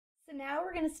So now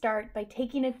we're going to start by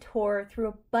taking a tour through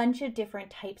a bunch of different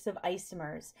types of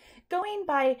isomers, going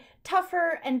by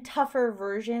tougher and tougher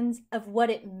versions of what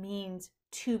it means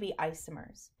to be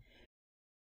isomers.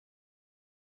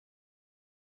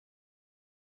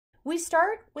 We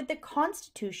start with the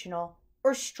constitutional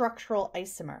or structural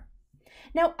isomer.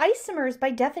 Now, isomers,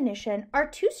 by definition, are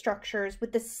two structures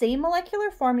with the same molecular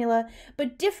formula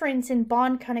but difference in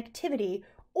bond connectivity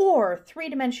or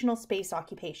three-dimensional space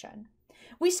occupation.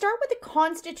 We start with the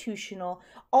constitutional,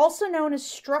 also known as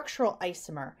structural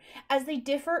isomer, as they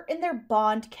differ in their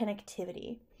bond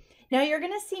connectivity. Now, you're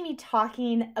going to see me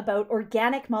talking about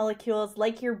organic molecules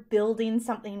like you're building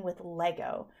something with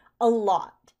Lego a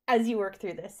lot as you work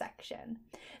through this section.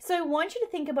 So I want you to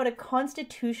think about a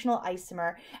constitutional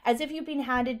isomer as if you've been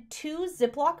handed two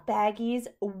Ziploc baggies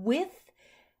with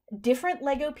different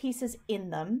Lego pieces in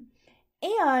them.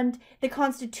 And the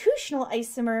constitutional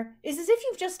isomer is as if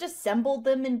you've just assembled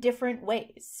them in different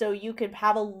ways, so you could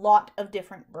have a lot of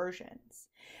different versions.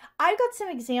 I've got some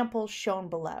examples shown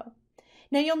below.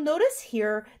 Now you'll notice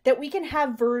here that we can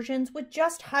have versions with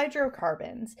just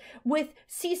hydrocarbons, with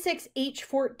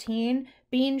C6H14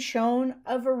 being shown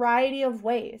a variety of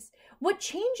ways. What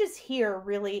changes here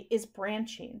really is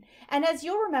branching. And as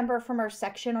you'll remember from our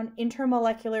section on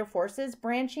intermolecular forces,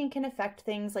 branching can affect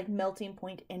things like melting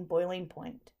point and boiling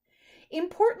point.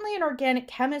 Importantly, in organic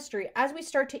chemistry, as we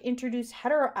start to introduce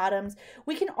heteroatoms,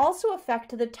 we can also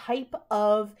affect the type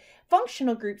of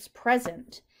functional groups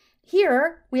present.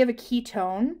 Here we have a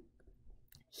ketone,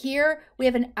 here we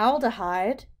have an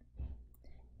aldehyde,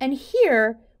 and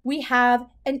here we have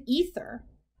an ether.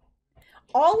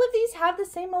 All of these have the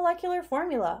same molecular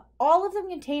formula. All of them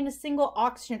contain a single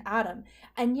oxygen atom,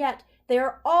 and yet they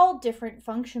are all different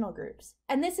functional groups.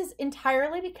 And this is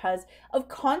entirely because of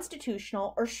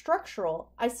constitutional or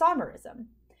structural isomerism.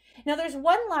 Now, there's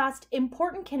one last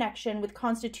important connection with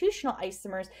constitutional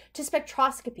isomers to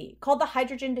spectroscopy called the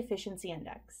hydrogen deficiency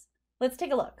index. Let's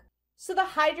take a look. So the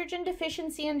hydrogen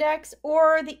deficiency index,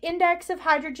 or the index of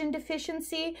hydrogen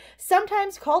deficiency,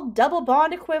 sometimes called double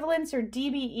bond equivalence or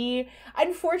DBE.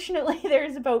 Unfortunately,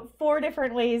 there's about 4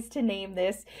 different ways to name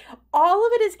this. All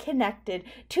of it is connected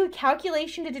to a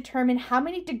calculation to determine how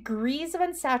many degrees of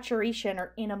unsaturation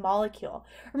are in a molecule.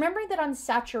 Remember that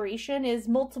unsaturation is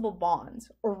multiple bonds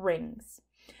or rings.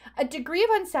 A degree of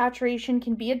unsaturation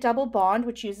can be a double bond,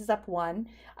 which uses up 1,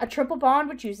 a triple bond,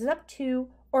 which uses up 2,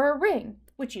 or a ring,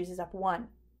 which uses up 1.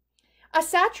 A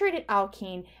saturated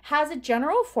alkene has a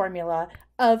general formula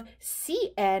of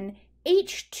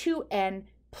CnH2n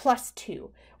plus 2,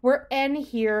 where n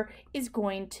here is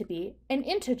going to be an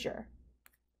integer.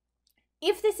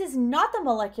 If this is not the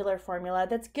molecular formula,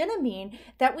 that's going to mean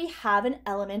that we have an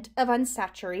element of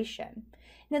unsaturation.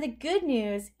 Now, the good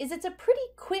news is it's a pretty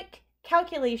quick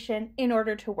calculation in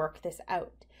order to work this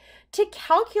out. To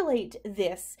calculate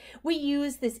this, we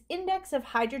use this index of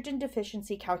hydrogen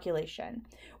deficiency calculation,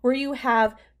 where you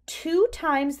have 2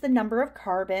 times the number of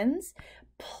carbons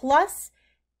plus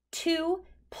 2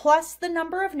 plus the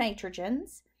number of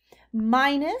nitrogens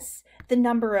minus the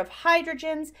number of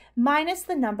hydrogens minus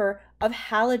the number of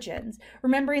halogens.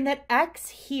 Remembering that X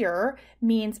here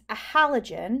means a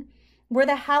halogen, where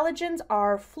the halogens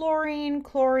are fluorine,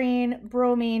 chlorine,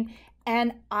 bromine,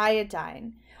 and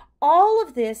iodine. All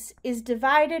of this is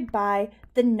divided by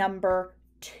the number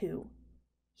 2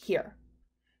 here.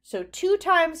 So 2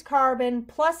 times carbon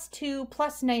plus 2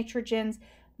 plus nitrogens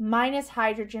minus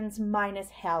hydrogens minus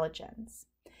halogens.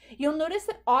 You'll notice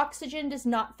that oxygen does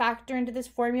not factor into this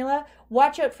formula.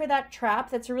 Watch out for that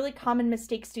trap. That's a really common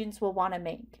mistake students will want to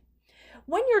make.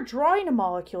 When you're drawing a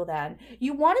molecule then,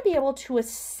 you want to be able to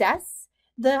assess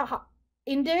the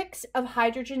index of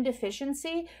hydrogen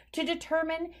deficiency to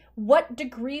determine what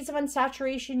degrees of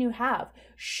unsaturation you have.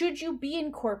 Should you be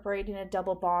incorporating a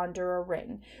double bond or a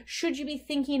ring? Should you be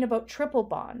thinking about triple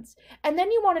bonds? And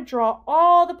then you want to draw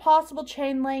all the possible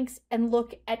chain lengths and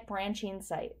look at branching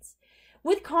sites.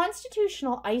 With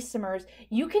constitutional isomers,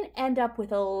 you can end up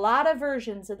with a lot of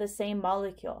versions of the same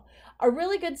molecule. A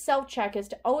really good self-check is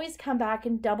to always come back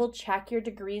and double-check your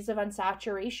degrees of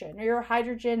unsaturation or your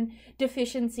hydrogen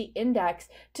deficiency index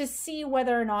to see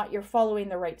whether or not you're following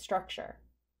the right structure.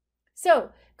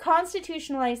 So,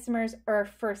 constitutional isomers are our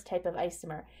first type of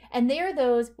isomer, and they are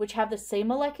those which have the same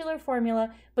molecular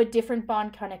formula but different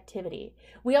bond connectivity.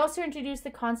 We also introduced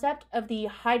the concept of the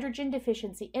hydrogen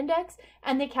deficiency index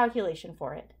and the calculation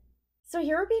for it. So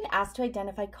here we're being asked to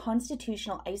identify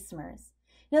constitutional isomers.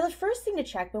 Now, the first thing to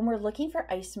check when we're looking for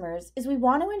isomers is we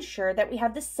want to ensure that we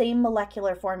have the same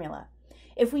molecular formula.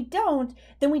 If we don't,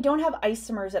 then we don't have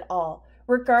isomers at all,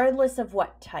 regardless of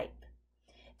what type.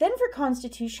 Then for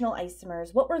constitutional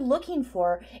isomers, what we're looking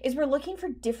for is we're looking for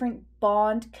different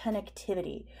bond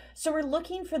connectivity. So we're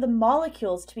looking for the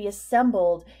molecules to be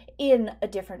assembled in a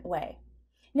different way.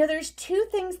 Now there's two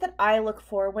things that I look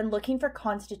for when looking for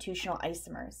constitutional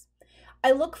isomers. I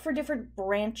look for different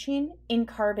branching in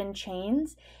carbon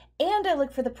chains, and I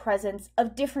look for the presence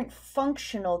of different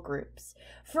functional groups.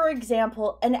 For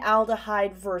example, an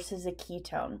aldehyde versus a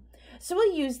ketone. So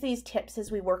we'll use these tips as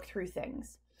we work through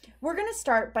things. We're going to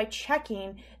start by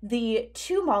checking the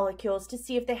two molecules to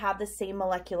see if they have the same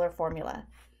molecular formula.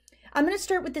 I'm going to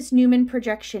start with this Newman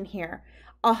projection here.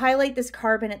 I'll highlight this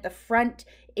carbon at the front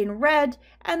in red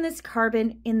and this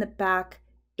carbon in the back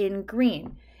in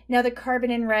green. Now the carbon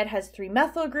in red has 3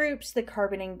 methyl groups, the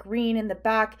carbon in green in the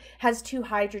back has 2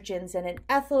 hydrogens and an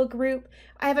ethyl group.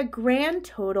 I have a grand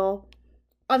total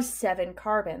of 7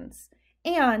 carbons,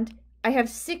 and I have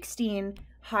 16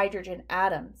 hydrogen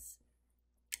atoms.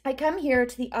 I come here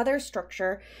to the other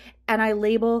structure and I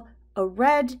label a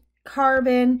red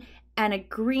carbon and a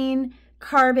green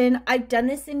carbon. I've done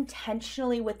this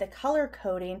intentionally with the color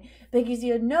coding because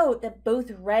you'll note that both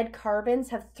red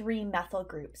carbons have 3 methyl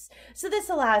groups. So this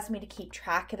allows me to keep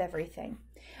track of everything.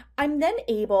 I'm then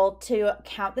able to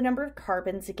count the number of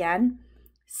carbons again,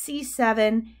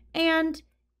 C7 and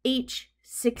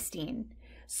H16.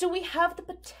 So we have the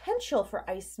potential for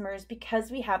isomers because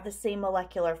we have the same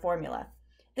molecular formula.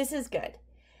 This is good.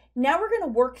 Now we're going to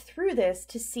work through this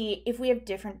to see if we have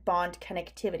different bond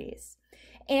connectivities.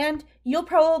 And you'll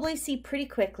probably see pretty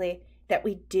quickly that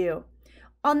we do.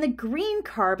 On the green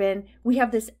carbon, we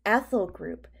have this ethyl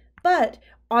group, but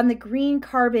on the green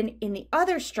carbon in the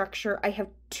other structure, I have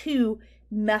 2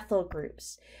 methyl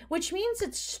groups, which means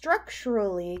that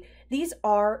structurally, these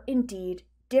are indeed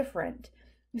different.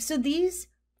 So these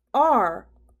are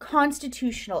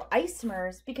constitutional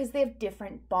isomers because they have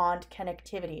different bond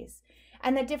connectivities.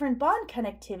 And that different bond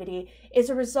connectivity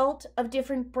is a result of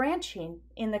different branching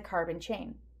in the carbon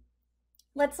chain.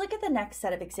 Let's look at the next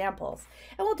set of examples,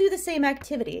 and we'll do the same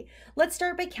activity. Let's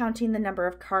start by counting the number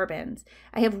of carbons.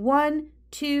 I have 1,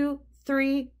 2,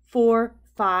 3, 4,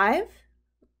 5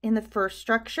 in the first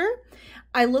structure.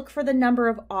 I look for the number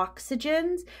of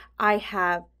oxygens. I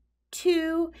have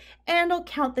 2, and I'll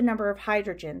count the number of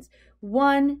hydrogens.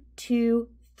 1, 2,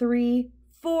 3,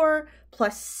 4,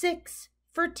 plus 6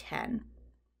 for 10.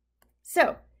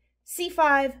 So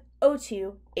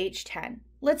C5O2, H10.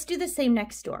 Let's do the same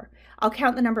next door. I'll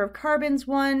count the number of carbons,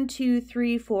 1, 2,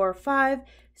 3, 4, 5,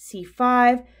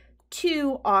 C5,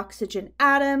 2 oxygen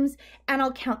atoms, and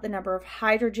I'll count the number of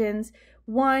hydrogens,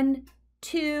 1,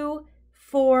 2,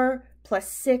 4,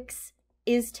 plus 6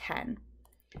 is 10.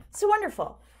 So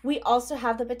wonderful. We also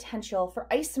have the potential for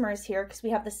isomers here because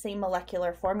we have the same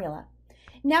molecular formula.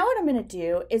 Now what I'm going to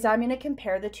do is I'm going to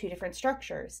compare the 2 different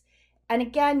structures. And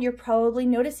again, you're probably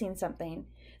noticing something.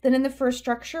 Then in the first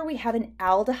structure, we have an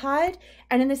aldehyde,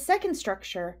 and in the second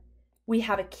structure, we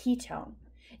have a ketone.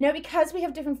 Now, because we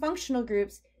have different functional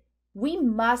groups, we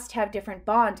must have different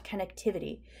bond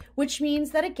connectivity, which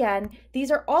means that again, these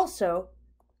are also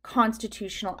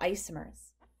constitutional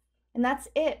isomers. And that's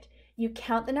it. You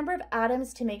count the number of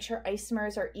atoms to make sure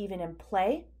isomers are even in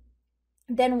play.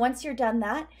 Then once you're done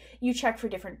that, you check for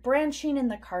different branching in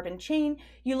the carbon chain,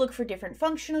 you look for different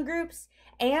functional groups,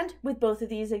 and with both of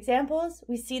these examples,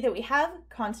 we see that we have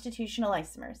constitutional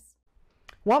isomers.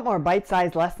 Want more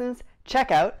bite-sized lessons? Check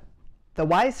out the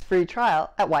Wize free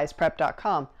trial at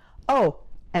wizeprep.com. Oh,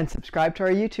 and subscribe to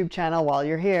our YouTube channel while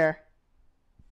you're here.